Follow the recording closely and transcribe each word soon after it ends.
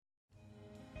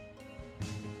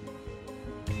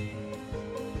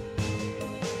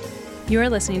You are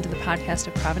listening to the podcast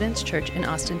of Providence Church in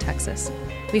Austin, Texas.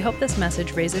 We hope this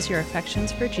message raises your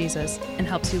affections for Jesus and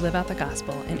helps you live out the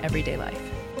gospel in everyday life.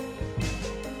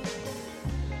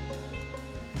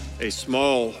 A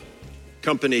small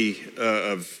company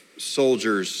of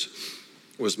soldiers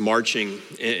was marching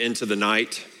into the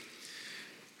night.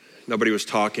 Nobody was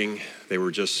talking. They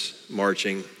were just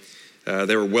marching.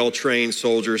 They were well-trained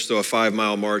soldiers, so a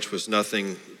 5-mile march was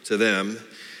nothing to them.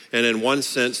 And in one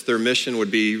sense, their mission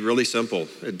would be really simple.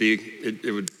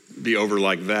 It would be over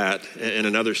like that. In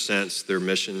another sense, their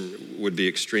mission would be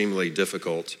extremely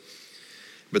difficult.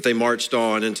 But they marched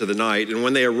on into the night. And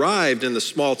when they arrived in the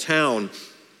small town,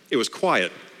 it was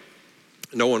quiet.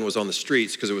 No one was on the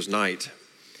streets because it was night.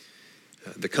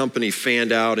 The company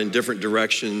fanned out in different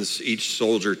directions, each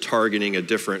soldier targeting a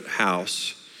different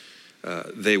house.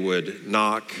 They would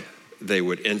knock, they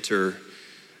would enter,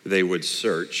 they would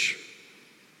search.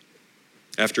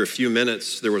 After a few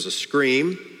minutes, there was a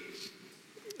scream,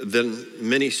 then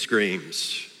many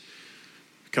screams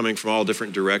coming from all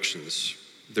different directions.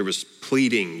 There was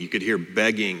pleading, you could hear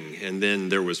begging, and then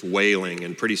there was wailing,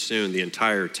 and pretty soon the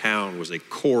entire town was a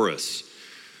chorus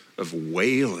of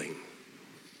wailing.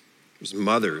 It was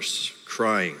mothers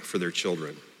crying for their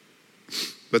children.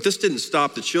 But this didn't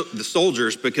stop the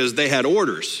soldiers because they had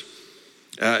orders,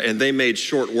 and they made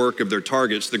short work of their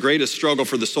targets. The greatest struggle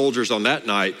for the soldiers on that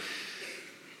night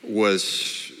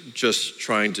was just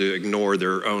trying to ignore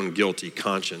their own guilty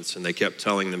conscience. And they kept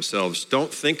telling themselves,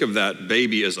 don't think of that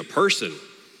baby as a person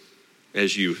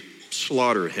as you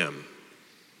slaughter him.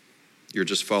 You're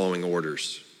just following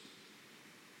orders.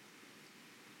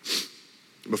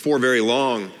 Before very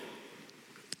long,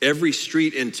 every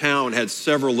street in town had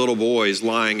several little boys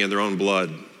lying in their own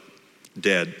blood,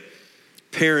 dead.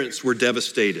 Parents were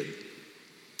devastated.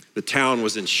 The town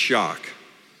was in shock.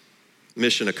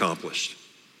 Mission accomplished.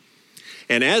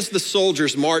 And as the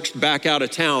soldiers marched back out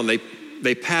of town,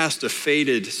 they passed a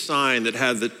faded sign that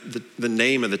had the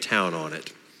name of the town on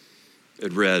it.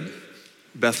 It read,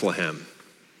 Bethlehem.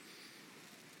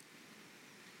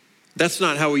 That's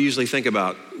not how we usually think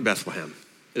about Bethlehem,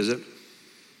 is it?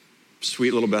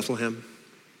 Sweet little Bethlehem,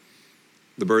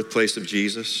 the birthplace of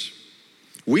Jesus.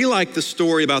 We like the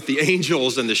story about the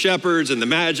angels and the shepherds and the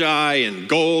magi and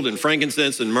gold and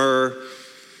frankincense and myrrh.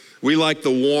 We like the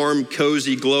warm,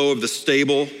 cozy glow of the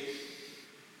stable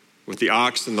with the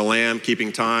ox and the lamb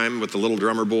keeping time with the little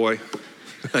drummer boy.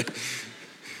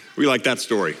 We like that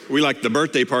story. We like the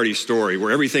birthday party story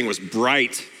where everything was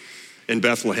bright in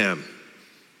Bethlehem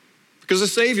because the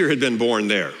Savior had been born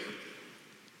there.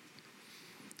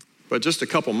 But just a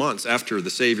couple months after the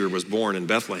Savior was born in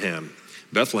Bethlehem,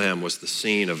 Bethlehem was the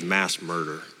scene of mass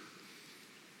murder.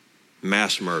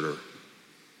 Mass murder.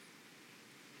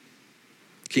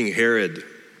 King Herod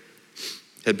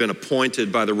had been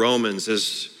appointed by the Romans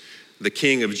as the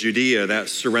king of Judea, that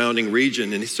surrounding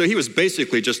region. And so he was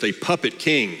basically just a puppet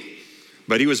king,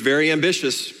 but he was very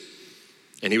ambitious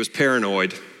and he was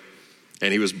paranoid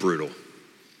and he was brutal.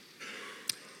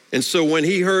 And so when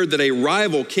he heard that a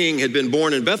rival king had been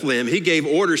born in Bethlehem, he gave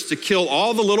orders to kill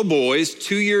all the little boys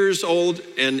 2 years old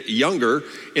and younger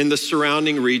in the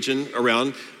surrounding region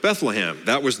around Bethlehem.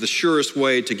 That was the surest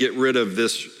way to get rid of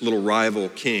this little rival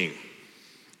king.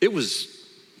 It was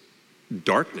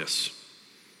darkness,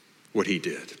 what he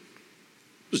did. It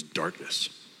was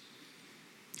darkness.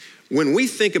 When we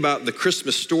think about the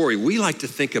Christmas story, we like to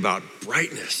think about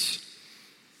brightness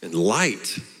and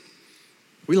light.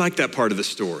 We like that part of the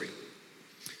story.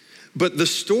 But the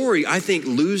story, I think,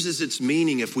 loses its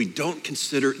meaning if we don't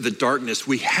consider the darkness.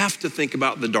 We have to think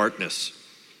about the darkness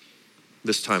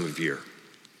this time of year.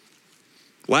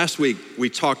 Last week, we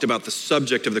talked about the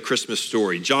subject of the Christmas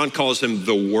story. John calls him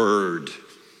the Word,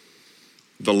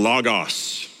 the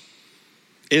Logos.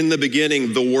 In the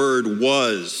beginning, the Word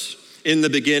was. In the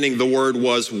beginning, the Word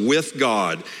was with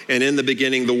God. And in the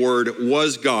beginning, the Word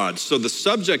was God. So the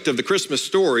subject of the Christmas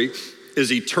story is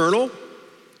eternal.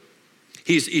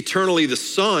 He's eternally the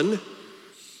Son,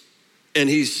 and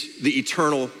he's the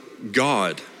eternal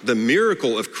God. The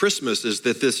miracle of Christmas is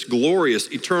that this glorious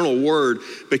eternal Word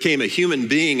became a human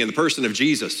being in the person of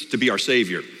Jesus to be our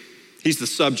Savior. He's the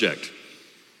subject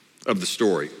of the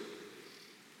story.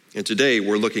 And today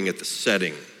we're looking at the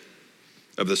setting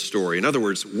of the story. In other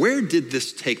words, where did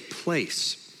this take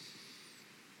place?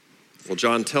 Well,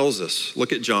 John tells us.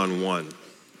 Look at John 1.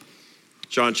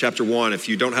 John chapter 1, if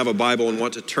you don't have a Bible and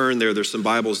want to turn there, there's some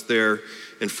Bibles there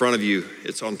in front of you.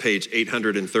 It's on page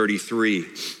 833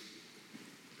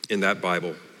 in that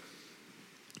Bible.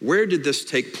 Where did this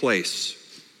take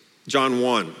place? John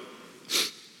 1,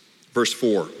 verse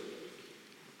 4.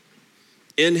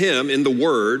 In him, in the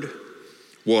Word,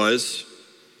 was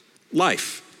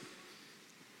life.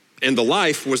 And the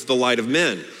life was the light of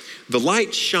men. The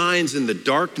light shines in the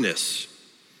darkness,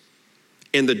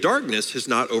 and the darkness has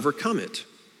not overcome it.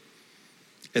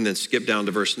 And then skip down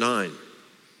to verse 9.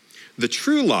 The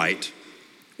true light,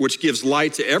 which gives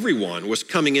light to everyone, was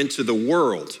coming into the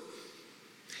world.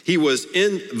 He was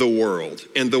in the world,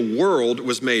 and the world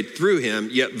was made through him,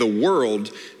 yet the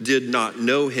world did not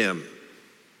know him.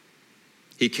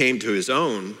 He came to his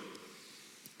own,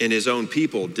 and his own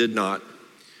people did not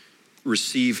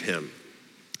receive him.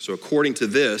 So according to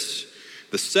this,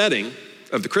 the setting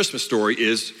of the Christmas story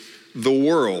is the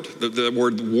world. The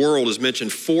word world is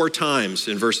mentioned 4 times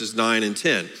in verses 9 and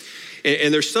 10.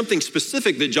 And there's something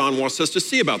specific that John wants us to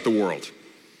see about the world.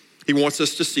 He wants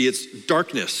us to see its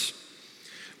darkness.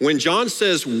 When John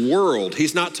says world,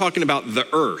 he's not talking about the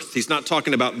earth. He's not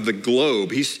talking about the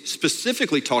globe. He's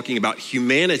specifically talking about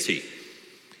humanity,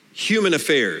 human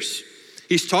affairs.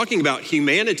 He's talking about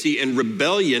humanity in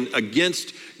rebellion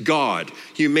against God,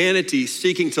 humanity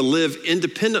seeking to live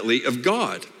independently of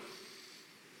God.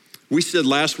 We said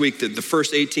last week that the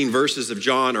first 18 verses of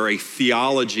John are a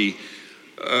theology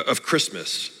of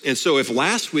Christmas. And so if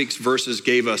last week's verses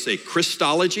gave us a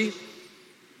Christology,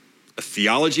 a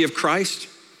theology of Christ,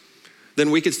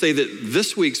 then we could say that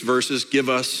this week's verses give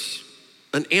us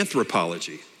an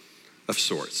anthropology of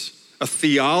sorts, a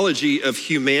theology of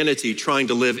humanity trying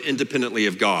to live independently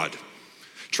of God,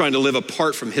 trying to live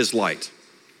apart from his light.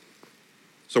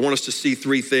 So I want us to see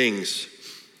 3 things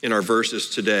in our verses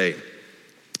today.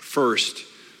 First,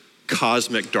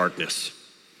 cosmic darkness.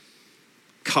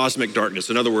 Cosmic darkness.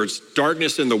 In other words,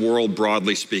 darkness in the world,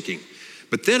 broadly speaking.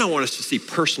 But then I want us to see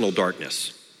personal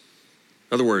darkness.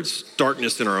 In other words,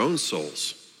 darkness in our own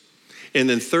souls. And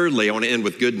then thirdly, I want to end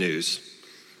with good news,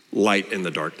 light in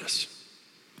the darkness.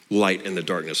 Light in the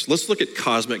darkness. Let's look at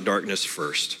cosmic darkness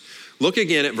first. Look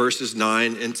again at verses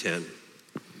 9 and 10.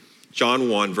 John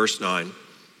 1, verse 9. It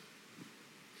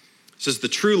says, the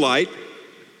true light,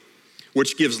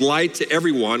 which gives light to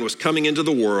everyone, was coming into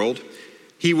the world.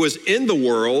 He was in the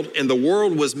world, and the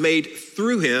world was made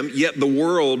through him, yet the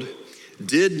world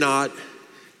did not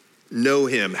know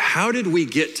him. How did we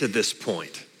get to this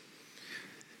point?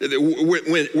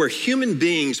 Where human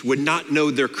beings would not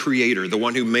know their creator, the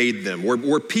one who made them,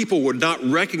 where people would not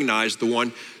recognize the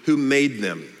one who made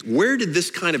them. Where did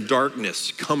this kind of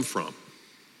darkness come from?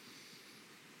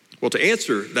 Well, to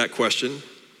answer that question,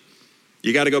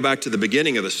 you got to go back to the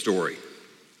beginning of the story.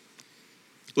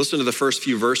 Listen to the first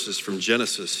few verses from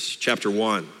Genesis chapter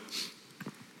 1.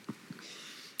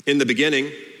 In the beginning,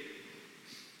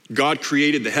 God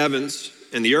created the heavens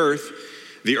and the earth.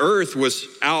 The earth was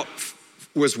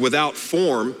without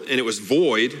form, and it was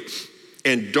void,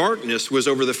 and darkness was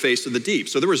over the face of the deep.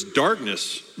 So there was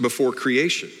darkness before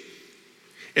creation.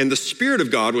 And the Spirit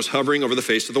of God was hovering over the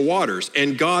face of the waters.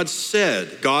 And God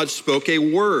spoke a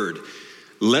word,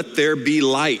 let there be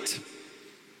light.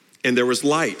 And there was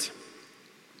light.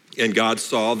 And God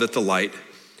saw that the light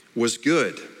was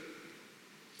good.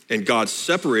 And God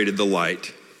separated the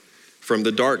light from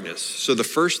the darkness. So the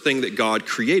first thing that God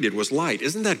created was light.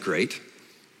 Isn't that great?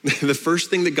 The first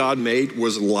thing that God made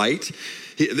was light.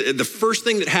 The first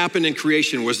thing that happened in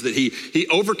creation was that he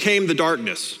overcame the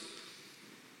darkness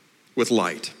with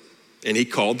light. And he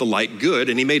called the light good,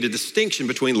 and he made a distinction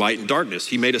between light and darkness.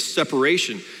 He made a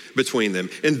separation between them.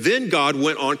 And then God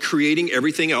went on creating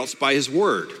everything else by his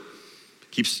word.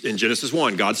 Keeps in Genesis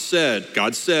 1, God said,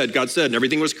 and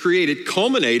everything was created,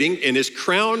 culminating in his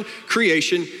crown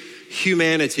creation,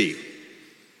 humanity.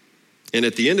 And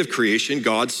at the end of creation,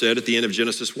 God said at the end of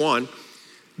Genesis 1,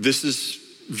 this is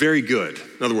very good.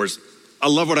 In other words, I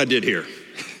love what I did here.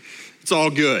 It's all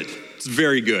good. It's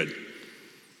very good.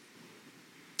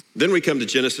 Then we come to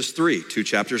Genesis 3, 2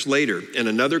 chapters later, and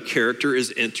another character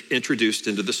is introduced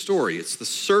into the story. It's the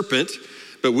serpent,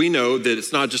 but we know that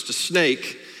it's not just a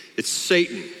snake, it's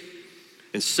Satan.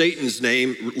 And Satan's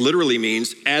name literally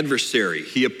means adversary.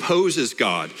 He opposes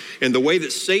God. And the way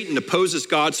that Satan opposes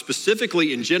God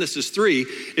specifically in Genesis 3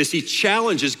 is he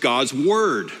challenges God's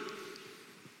word,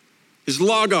 his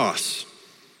logos.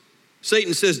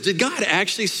 Satan says, did God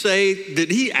actually say,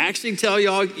 did he actually tell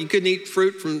y'all you couldn't eat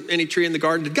fruit from any tree in the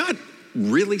garden? Did God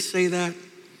really say that?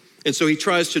 And so he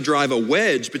tries to drive a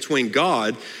wedge between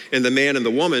God and the man and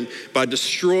the woman by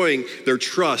destroying their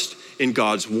trust in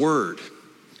God's word,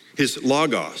 his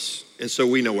logos. And so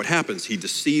we know what happens. He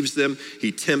deceives them,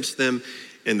 he tempts them,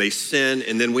 and they sin.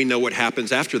 And then we know what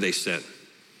happens after they sin.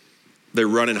 They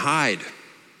run and hide.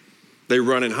 They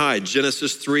run and hide.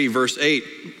 Genesis 3, verse 8,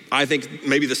 I think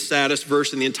maybe the saddest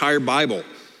verse in the entire Bible.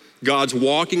 God's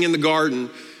walking in the garden,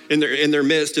 in their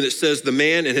midst, and it says the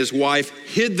man and his wife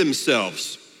hid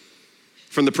themselves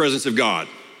from the presence of God.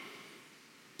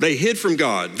 They hid from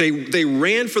God. They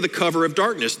ran for the cover of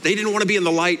darkness. They didn't want to be in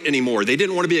the light anymore. They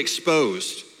didn't want to be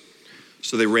exposed.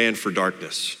 So they ran for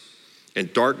darkness.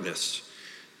 And darkness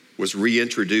was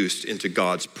reintroduced into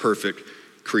God's perfect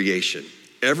creation.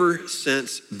 Ever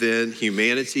since then,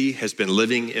 humanity has been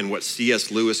living in what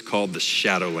C.S. Lewis called the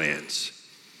Shadowlands.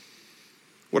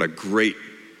 What a great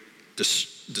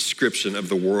description of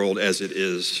the world as it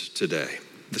is today.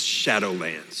 The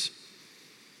Shadowlands.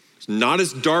 It's not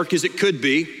as dark as it could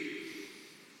be.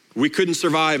 We couldn't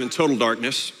survive in total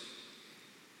darkness,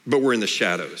 but we're in the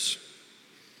shadows.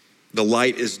 The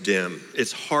light is dim.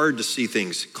 It's hard to see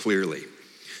things clearly.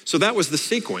 So that was the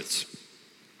sequence.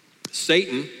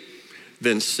 Satan,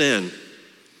 then sin,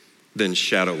 then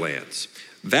Shadowlands.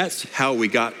 That's how we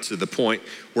got to the point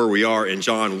where we are in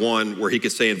John 1, where he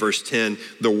could say in verse 10,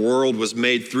 the world was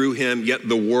made through him, yet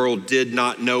the world did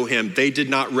not know him. They did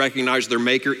not recognize their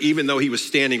maker, even though he was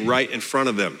standing right in front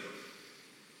of them.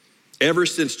 Ever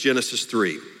since Genesis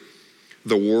 3,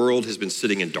 the world has been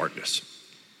sitting in darkness.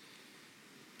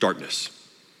 Darkness.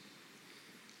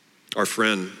 Our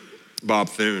friend Bob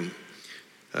Thune,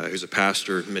 who's a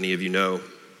pastor, many of you know,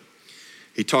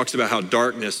 he talks about how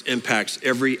darkness impacts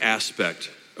every aspect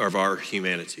of our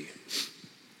humanity.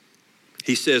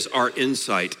 He says our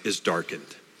insight is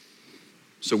darkened,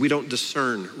 so we don't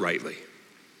discern rightly.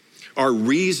 Our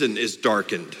reason is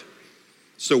darkened,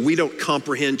 so we don't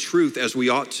comprehend truth as we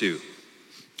ought to.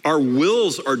 Our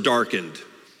wills are darkened,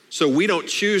 so we don't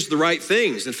choose the right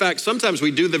things. In fact, sometimes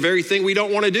we do the very thing we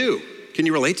don't want to do. Can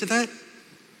you relate to that?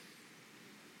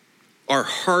 Our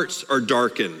hearts are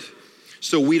darkened,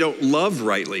 so we don't love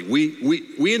rightly.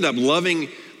 We end up loving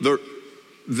the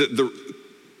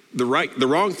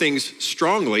wrong things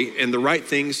strongly and the right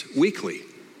things weakly.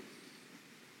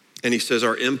 And he says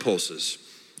our impulses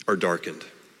are darkened,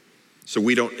 so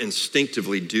we don't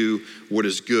instinctively do what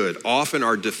is good. Often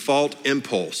our default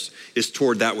impulse is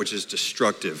toward that which is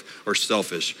destructive or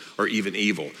selfish or even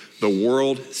evil. The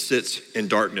world sits in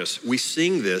darkness. We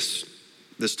sing this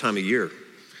time of year.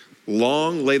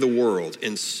 Long lay the world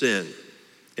in sin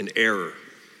and error,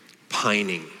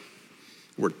 pining.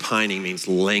 The word pining means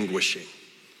languishing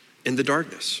in the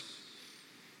darkness.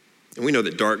 And we know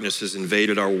that darkness has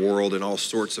invaded our world in all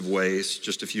sorts of ways.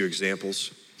 Just a few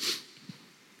examples.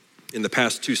 In the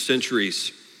past 2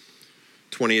 centuries,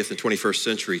 20th and 21st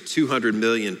century, 200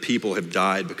 million people have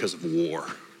died because of war.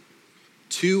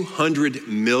 200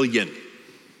 million.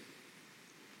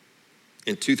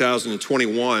 In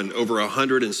 2021, over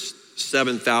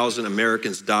 107,000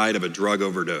 Americans died of a drug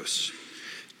overdose.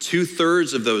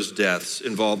 2/3 of those deaths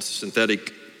involved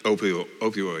synthetic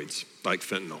opioids like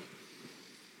fentanyl.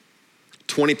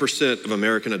 20% of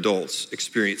American adults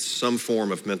experience some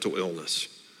form of mental illness.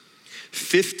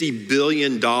 $50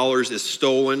 billion is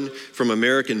stolen from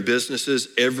American businesses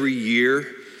every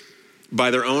year by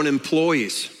their own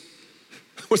employees.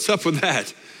 What's up with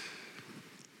that?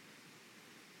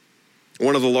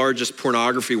 One of the largest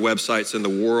pornography websites in the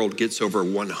world gets over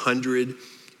 100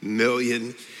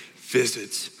 million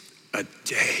visits a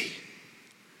day.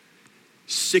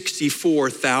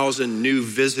 64,000 new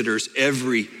visitors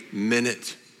every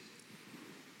minute.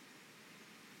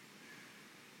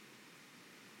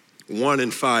 1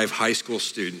 in 5 high school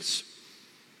students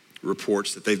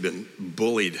reports that they've been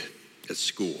bullied at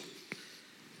school.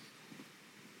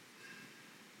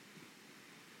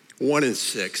 1 in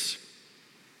 6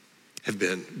 have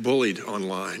been bullied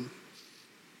online,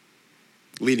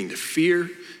 leading to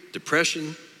fear,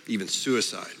 depression, even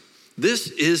suicide. This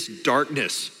is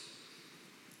darkness.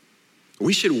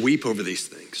 We should weep over these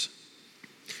things.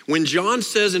 When John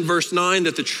says in verse 9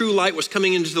 that the true light was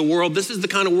coming into the world, this is the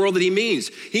kind of world that he means.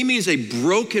 He means a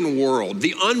broken world,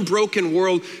 the unbroken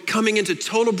world coming into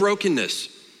total brokenness,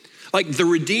 like the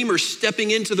Redeemer stepping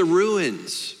into the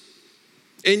ruins.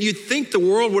 And you'd think the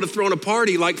world would have thrown a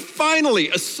party like, finally,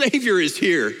 a Savior is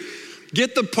here.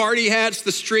 Get the party hats,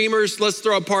 the streamers, let's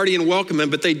throw a party and welcome him.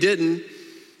 But they didn't.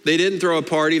 They didn't throw a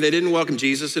party. They didn't welcome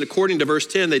Jesus. And according to verse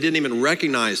 10, they didn't even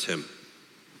recognize him.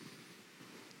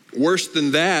 Worse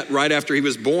than that, right after he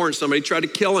was born, somebody tried to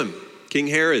kill him, King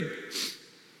Herod.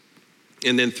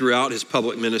 And then throughout his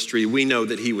public ministry, we know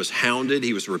that he was hounded,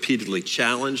 he was repeatedly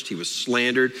challenged, he was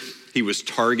slandered, he was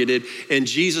targeted, and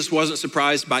Jesus wasn't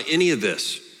surprised by any of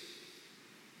this.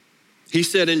 He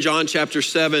said in John chapter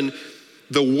 7,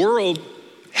 the world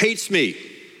hates me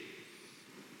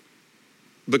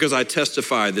because I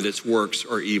testify that its works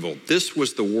are evil. This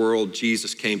was the world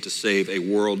Jesus came to save, a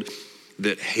world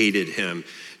that hated him.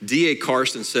 D.A.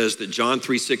 Carson says that John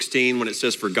 3:16, when it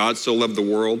says, "For God so loved the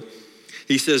world,"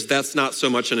 he says that's not so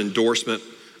much an endorsement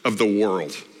of the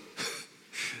world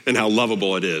and how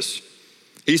lovable it is.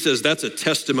 He says that's a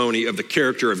testimony of the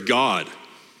character of God,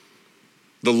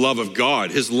 the love of God.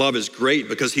 His love is great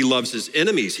because he loves his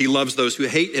enemies. He loves those who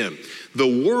hate him. The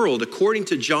world, according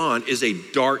to John, is a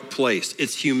dark place.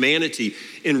 It's humanity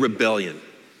in rebellion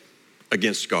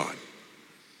against God.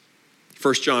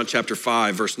 1 John chapter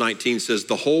 5, verse 19 says,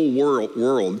 "The whole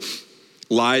world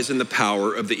lies in the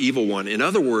power of the evil one." In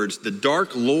other words, the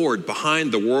dark lord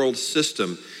behind the world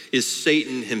system is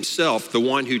Satan himself, the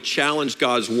one who challenged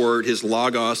God's word, his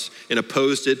logos, and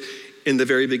opposed it in the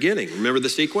very beginning. Remember the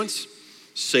sequence?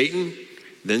 Satan,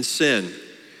 then sin,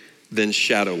 then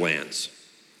Shadowlands.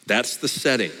 That's the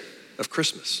setting of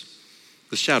Christmas,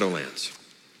 the Shadowlands.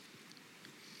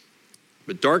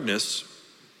 But darkness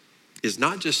is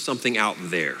not just something out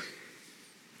there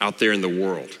in the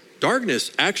world.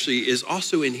 Darkness actually is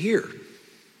also in here.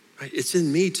 Right? It's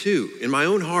in me too, in my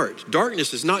own heart.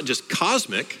 Darkness is not just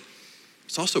cosmic,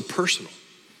 it's also personal,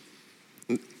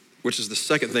 which is the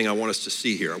second thing I want us to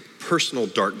see here, personal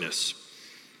darkness.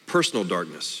 Personal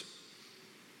darkness.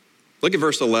 Look at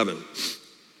verse 11.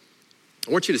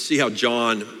 I want you to see how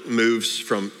John moves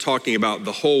from talking about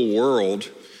the whole world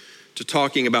to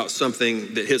talking about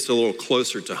something that hits a little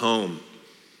closer to home.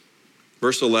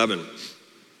 Verse 11.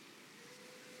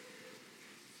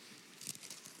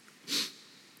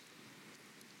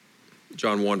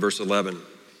 John 1, verse 11.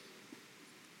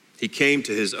 He came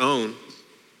to his own,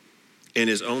 and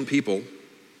his own people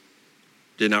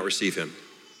did not receive him.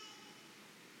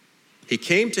 He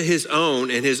came to his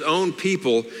own, and his own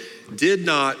people did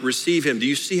not receive him. Do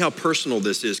you see how personal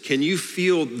this is? Can you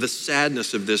feel the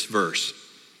sadness of this verse?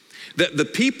 That the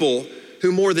people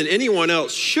who more than anyone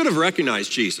else should have recognized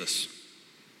Jesus,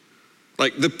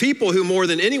 like the people who more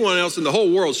than anyone else in the whole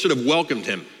world should have welcomed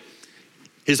him,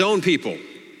 his own people,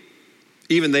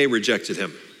 even they rejected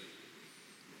him.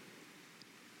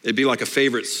 It'd be like a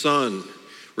favorite son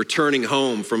returning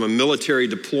home from a military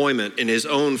deployment and his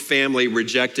own family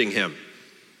rejecting him.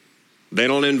 They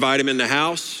don't invite him in the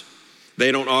house.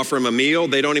 They don't offer him a meal.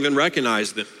 They don't even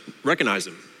recognize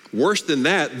him. Worse than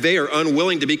that, they are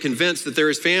unwilling to be convinced that they're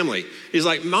his family. He's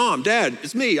like, "Mom, Dad,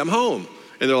 it's me, I'm home."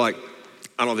 And they're like,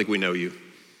 "I don't think we know you.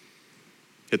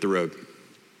 Hit the road."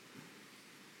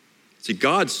 See,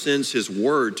 God sends his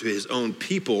word to his own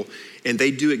people, and they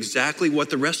do exactly what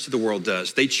the rest of the world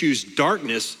does. They choose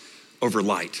darkness over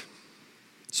light.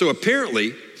 So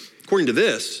apparently, according to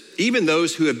this, even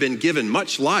those who have been given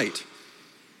much light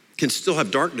can still have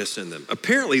darkness in them.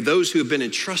 Apparently, those who have been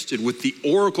entrusted with the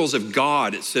oracles of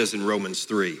God, it says in Romans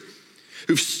 3,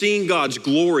 who've seen God's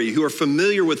glory, who are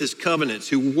familiar with his covenants,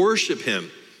 who worship him,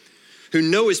 who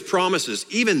know his promises,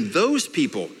 even those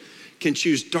people can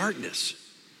choose darkness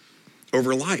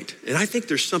over light. And I think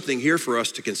there's something here for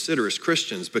us to consider as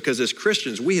Christians, because as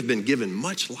Christians, we have been given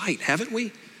much light, haven't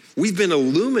we? We've been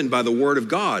illumined by the word of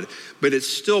God, but it's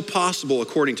still possible,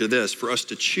 according to this, for us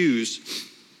to choose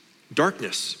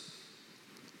darkness.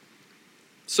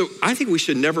 So I think we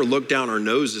should never look down our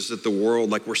noses at the world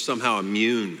like we're somehow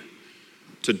immune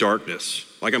to darkness.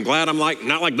 Like, I'm glad I'm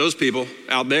not like those people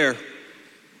out there.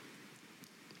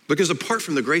 Because apart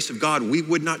from the grace of God, we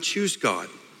would not choose God.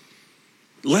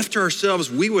 Left to ourselves,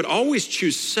 we would always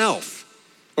choose self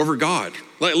over God.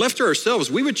 Left to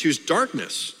ourselves, we would choose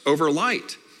darkness over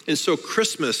light. And so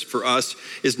Christmas for us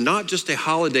is not just a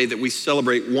holiday that we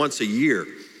celebrate once a year.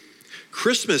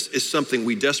 Christmas is something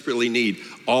we desperately need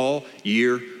all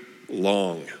year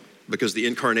long, because the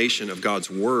incarnation of God's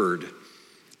word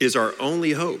is our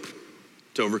only hope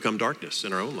to overcome darkness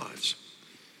in our own lives.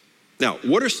 Now,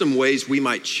 what are some ways we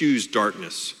might choose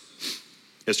darkness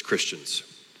as Christians?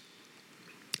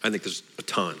 I think there's a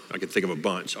ton. I can think of a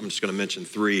bunch. I'm just going to mention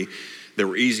three that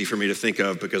were easy for me to think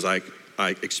of because I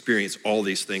experience all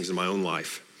these things in my own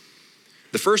life.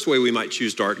 The first way we might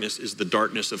choose darkness is the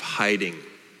darkness of hiding.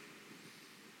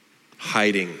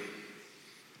 Hiding.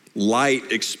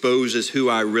 Light exposes who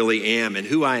I really am, and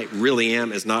who I really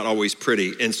am is not always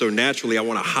pretty. And so naturally, I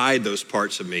want to hide those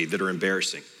parts of me that are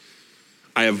embarrassing.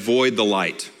 I avoid the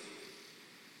light.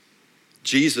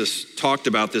 Jesus talked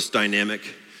about this dynamic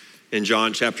in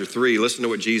John chapter 3. Listen to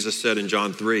what Jesus said in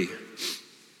John 3.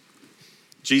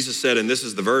 Jesus said, and this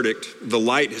is the verdict, "The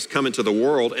light has come into the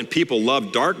world, and people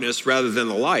love darkness rather than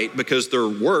the light because their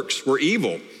works were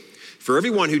evil. For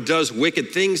everyone who does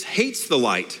wicked things hates the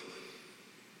light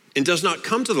and does not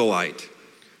come to the light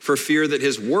for fear that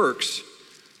his works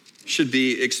should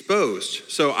be exposed."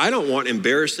 So I don't want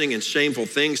embarrassing and shameful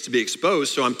things to be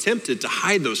exposed, so I'm tempted to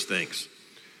hide those things.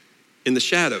 in the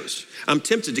shadows. I'm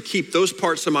tempted to keep those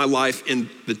parts of my life in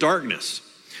the darkness.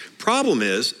 Problem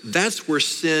is, that's where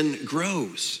sin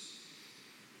grows.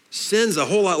 Sin's a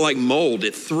whole lot like mold.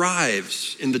 It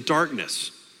thrives in the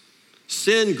darkness.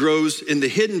 Sin grows in the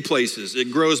hidden places.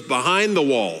 It grows behind the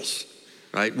walls,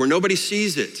 right? Where nobody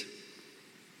sees it.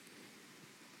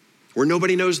 Where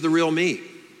nobody knows the real me.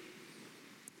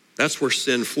 That's where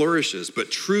sin flourishes.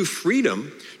 But true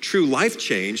freedom, true life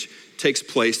change takes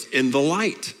place in the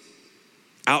light,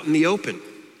 out in the open.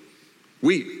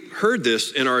 We heard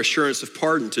this in our assurance of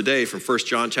pardon today from 1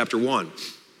 John chapter 1.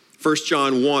 1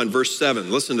 John 1, verse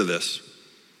 7, listen to this.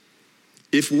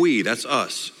 If we, that's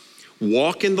us,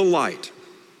 walk in the light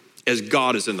as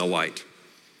God is in the light,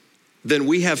 then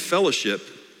we have fellowship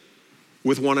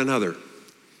with one another.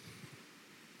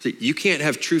 See, you can't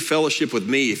have true fellowship with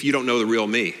me if you don't know the real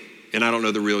me, and I don't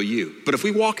know the real you. But if we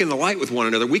walk in the light with one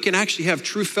another, we can actually have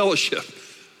true fellowship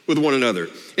with one another.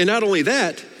 And not only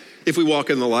that, if we walk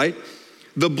in the light,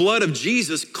 the blood of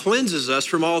Jesus cleanses us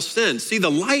from all sin. See, the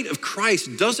light of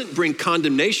Christ doesn't bring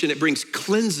condemnation, it brings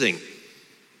cleansing.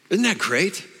 Isn't that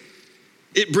great?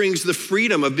 It brings the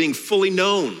freedom of being fully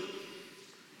known,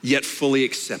 yet fully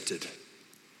accepted.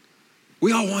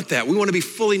 We all want that. We want to be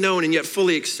fully known and yet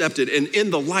fully accepted. And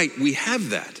in the light, we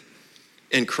have that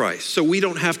in Christ. So we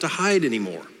don't have to hide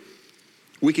anymore.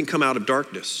 We can come out of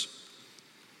darkness.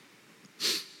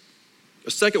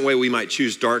 A second way we might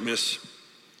choose darkness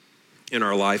in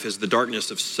our life is the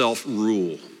darkness of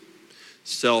self-rule,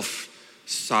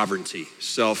 self-sovereignty,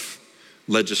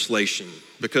 self-legislation.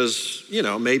 Because,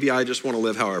 maybe I just want to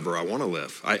live however I want to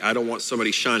live. I don't want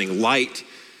somebody shining light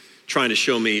trying to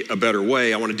show me a better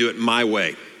way. I want to do it my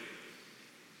way.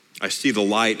 I see the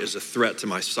light as a threat to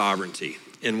my sovereignty.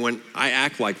 And when I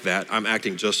act like that, I'm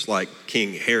acting just like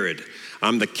King Herod.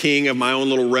 I'm the king of my own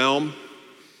little realm,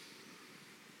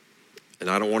 and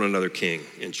I don't want another king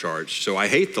in charge. So I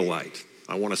hate the light.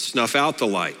 I want to snuff out the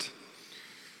light.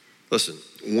 Listen,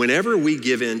 whenever we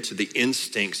give in to the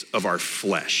instincts of our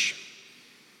flesh,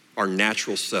 our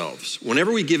natural selves,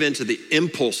 whenever we give in to the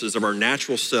impulses of our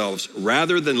natural selves,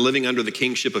 rather than living under the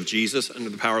kingship of Jesus, under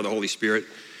the power of the Holy Spirit,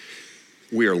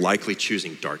 we are likely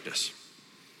choosing darkness.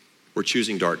 We're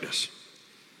choosing darkness.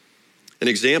 An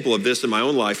example of this in my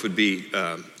own life would be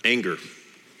anger.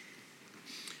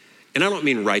 And I don't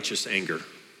mean righteous anger.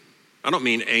 I don't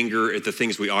mean anger at the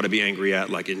things we ought to be angry at,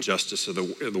 like injustice of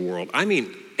the world. I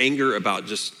mean anger about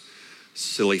just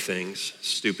silly things,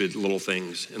 stupid little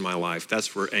things in my life.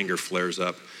 That's where anger flares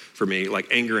up for me, like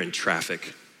anger in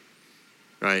traffic,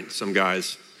 right? Some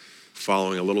guy's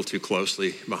following a little too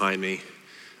closely behind me.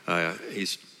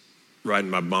 He's riding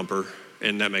my bumper,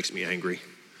 and that makes me angry.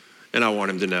 And I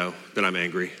want him to know that I'm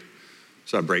angry.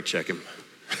 So I brake check him.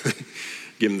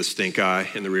 Give him the stink eye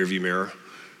in the rearview mirror,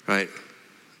 right?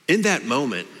 In that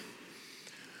moment,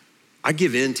 I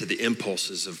give in to the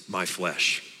impulses of my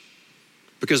flesh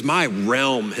because my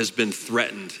realm has been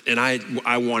threatened and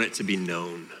I want it to be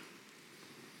known.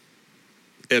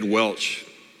 Ed Welch,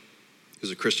 who's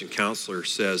a Christian counselor,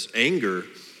 says, anger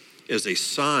is a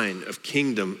sign of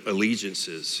kingdom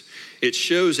allegiances. It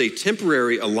shows a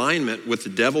temporary alignment with the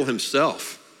devil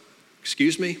himself.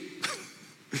 Excuse me?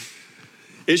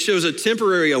 It shows a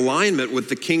temporary alignment with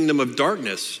the kingdom of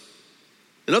darkness.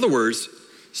 In other words,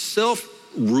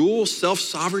 self-rule,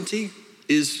 self-sovereignty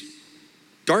is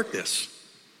darkness.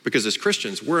 Because as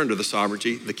Christians, we're under the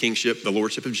sovereignty, the kingship, the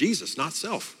lordship of Jesus, not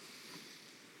self.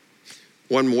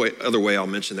 Other way I'll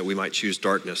mention that we might choose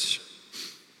darkness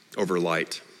over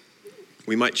light.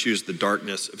 We might choose the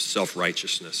darkness of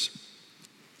self-righteousness.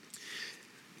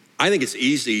 I think it's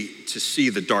easy to see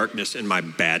the darkness in my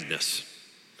badness.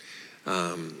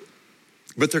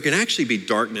 But there can actually be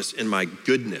darkness in my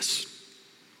goodness,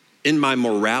 in my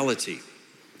morality,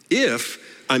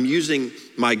 if I'm using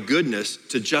my goodness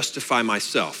to justify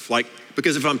myself.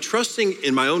 Because if I'm trusting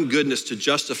in my own goodness to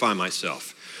justify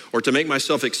myself or to make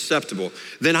myself acceptable,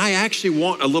 then I actually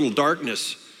want a little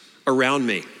darkness around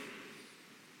me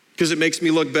because it makes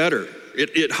me look better.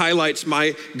 It highlights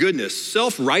my goodness.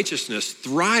 Self-righteousness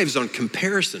thrives on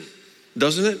comparison,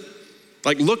 doesn't it?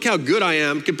 Like, look how good I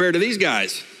am compared to these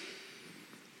guys.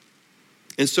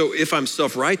 And so if I'm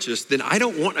self-righteous, then I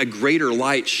don't want a greater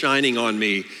light shining on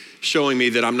me, showing me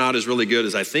that I'm not as really good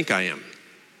as I think I am.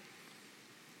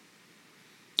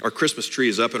 Our Christmas tree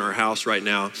is up in our house right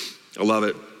now. I love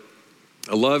it.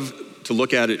 I love to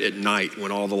look at it at night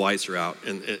when all the lights are out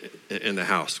in the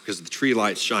house because the tree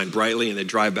lights shine brightly and they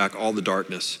drive back all the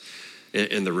darkness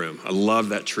in the room. I love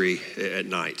that tree at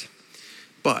night.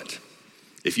 But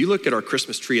if you look at our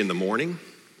Christmas tree in the morning,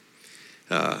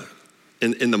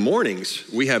 In the mornings,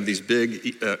 we have these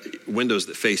big windows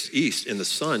that face east, and the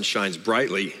sun shines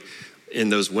brightly in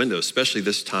those windows, especially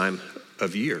this time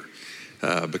of year,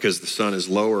 because the sun is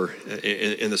lower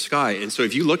in the sky. And so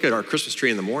if you look at our Christmas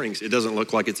tree in the mornings, it doesn't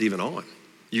look like it's even on.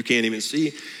 You can't even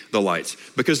see the lights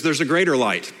because there's a greater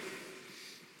light.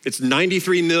 It's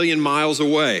 93 million miles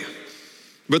away.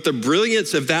 But the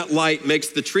brilliance of that light makes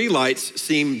the tree lights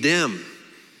seem dim.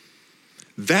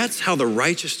 That's how the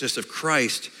righteousness of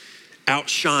Christ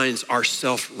outshines our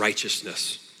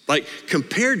self-righteousness. Like,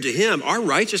 compared to him, our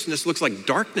righteousness looks like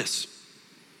darkness.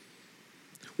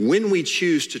 When we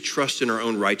choose to trust in our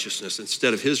own righteousness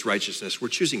instead of his righteousness, we're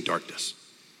choosing darkness.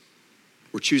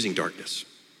 We're choosing darkness.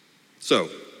 So,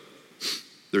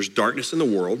 there's darkness in the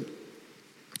world,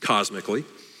 cosmically.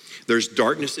 There's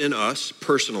darkness in us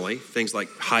personally, things like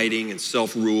hiding and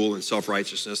self-rule and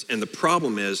self-righteousness. And the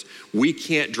problem is we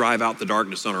can't drive out the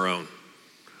darkness on our own.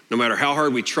 No matter how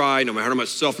hard we try, no matter how much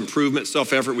self-improvement,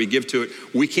 self-effort we give to it,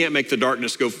 we can't make the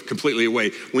darkness go completely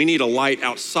away. We need a light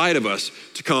outside of us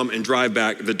to come and drive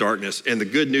back the darkness. And the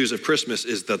good news of Christmas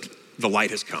is that the light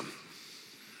has come.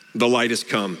 The light has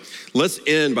come. Let's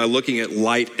end by looking at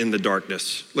light in the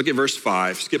darkness. Look at verse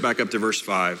 5. Skip back up to verse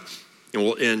 5. And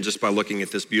we'll end just by looking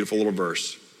at this beautiful little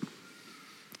verse.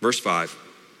 Verse 5.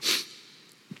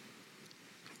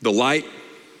 The light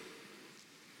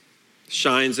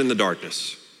shines in the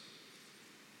darkness,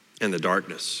 and the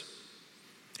darkness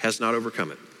has not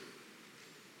overcome it.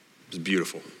 It's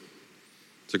beautiful.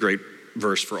 It's a great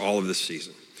verse for all of this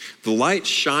season. The light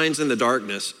shines in the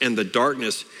darkness, and the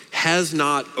darkness has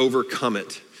not overcome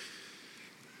it.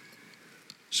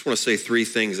 Just want to say three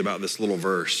things about this little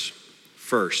verse.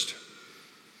 First,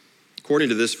 according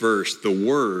to this verse, the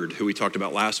Word, who we talked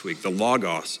about last week, the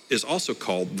Logos, is also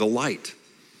called the light.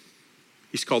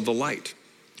 He's called the light.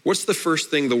 What's the first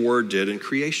thing the Word did in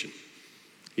creation?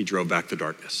 He drove back the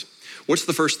darkness. What's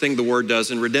the first thing the Word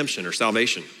does in redemption or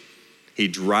salvation? He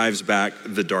drives back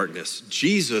the darkness.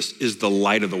 Jesus is the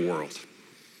light of the world.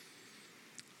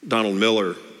 Donald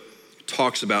Miller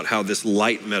talks about how this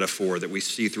light metaphor that we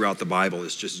see throughout the Bible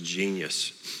is just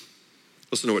genius.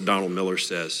 Listen to what Donald Miller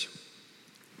says.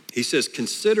 He says,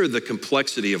 consider the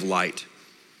complexity of light.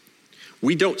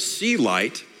 We don't see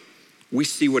light, we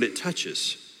see what it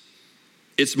touches.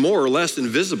 It's more or less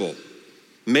invisible,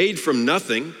 made from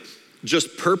nothing,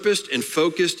 just purposed and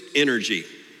focused energy,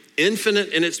 infinite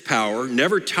in its power,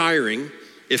 never tiring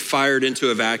if fired into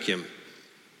a vacuum.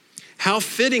 How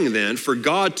fitting then for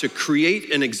God to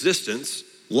create an existence,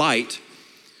 light,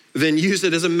 then use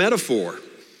it as a metaphor,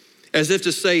 as if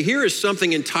to say, here is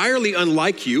something entirely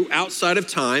unlike you, outside of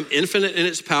time, infinite in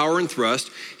its power and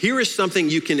thrust. Here is something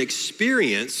you can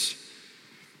experience,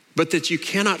 but that you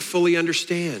cannot fully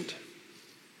understand.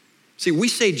 See, we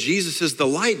say Jesus is the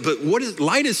light, but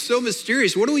light is so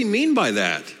mysterious. What do we mean by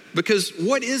that? Because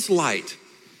what is light?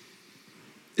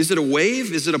 Is it a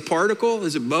wave? Is it a particle?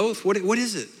 Is it both? What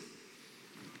is it?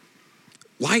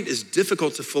 Light is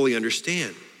difficult to fully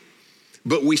understand,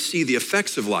 but we see the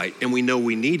effects of light and we know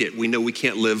we need it. We know we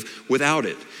can't live without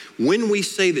it. When we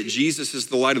say that Jesus is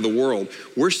the light of the world,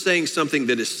 we're saying something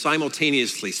that is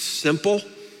simultaneously simple,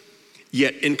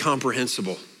 yet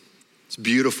incomprehensible. It's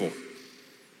beautiful.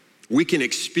 We can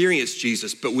experience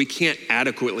Jesus, but we can't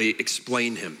adequately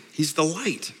explain him. He's the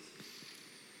light.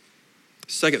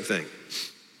 Second thing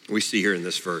we see here in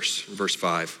this verse, verse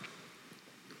 5,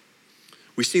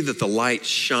 we see that the light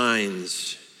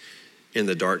shines in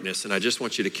the darkness. And I just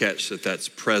want you to catch that that's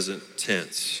present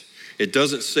tense. It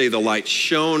doesn't say the light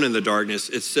shone in the darkness.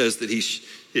 It says that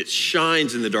it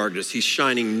shines in the darkness. He's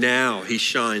shining now. He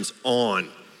shines on.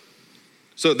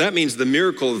 So that means the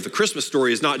miracle of the Christmas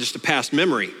story is not just a past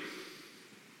memory.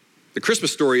 The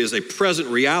Christmas story is a present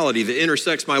reality that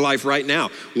intersects my life right now.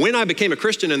 When I became a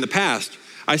Christian in the past,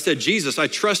 I said, Jesus, I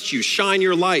trust you. Shine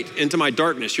your light into my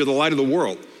darkness. You're the light of the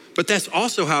world. But that's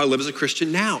also how I live as a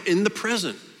Christian now, in the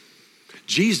present.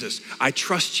 Jesus, I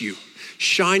trust you.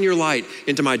 Shine your light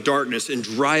into my darkness and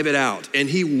drive it out. And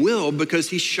he will, because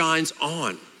he shines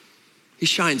on. He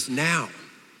shines now.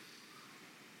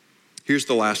 Here's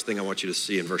the last thing I want you to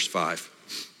see in verse 5.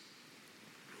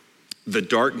 The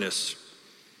darkness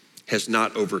has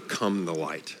not overcome the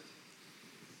light.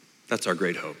 That's our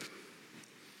great hope.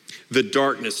 The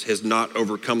darkness has not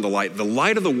overcome the light. The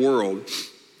light of the world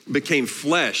became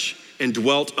flesh and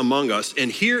dwelt among us. And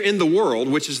here in the world,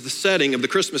 which is the setting of the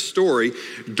Christmas story,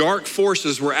 dark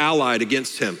forces were allied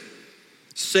against him.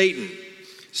 Satan,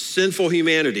 sinful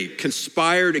humanity,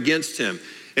 conspired against him.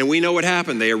 And we know what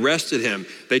happened. They arrested him.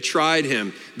 They tried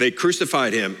him. They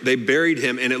crucified him. They buried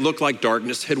him. And it looked like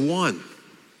darkness had won.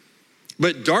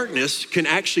 But darkness can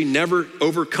actually never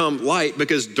overcome light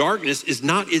because darkness is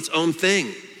not its own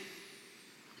thing.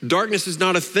 Darkness is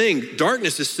not a thing.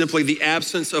 Darkness is simply the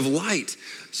absence of light.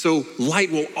 So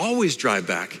light will always drive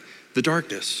back the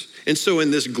darkness. And so in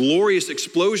this glorious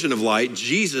explosion of light,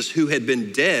 Jesus, who had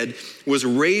been dead, was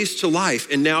raised to life,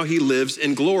 and now he lives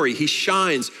in glory. He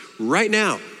shines right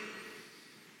now.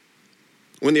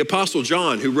 When the Apostle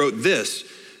John, who wrote this,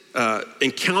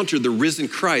 encountered the risen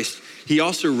Christ, he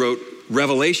also wrote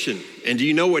Revelation. And do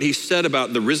you know what he said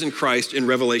about the risen Christ in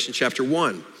Revelation chapter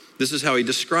 1? This is how he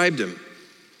described him.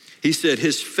 He said,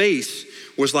 his face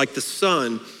was like the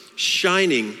sun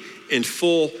shining in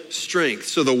full strength.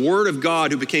 So the word of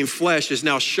God who became flesh is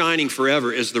now shining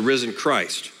forever as the risen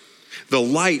Christ. The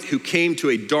light who came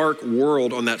to a dark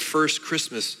world on that first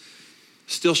Christmas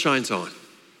still shines on.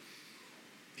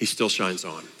 He still shines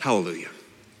on. Hallelujah.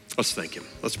 Let's thank him.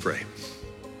 Let's pray.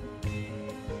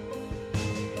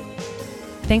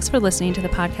 Thanks for listening to the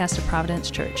podcast of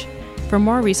Providence Church. For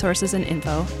more resources and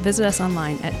info, visit us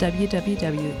online at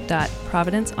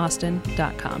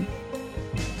www.providenceaustin.com.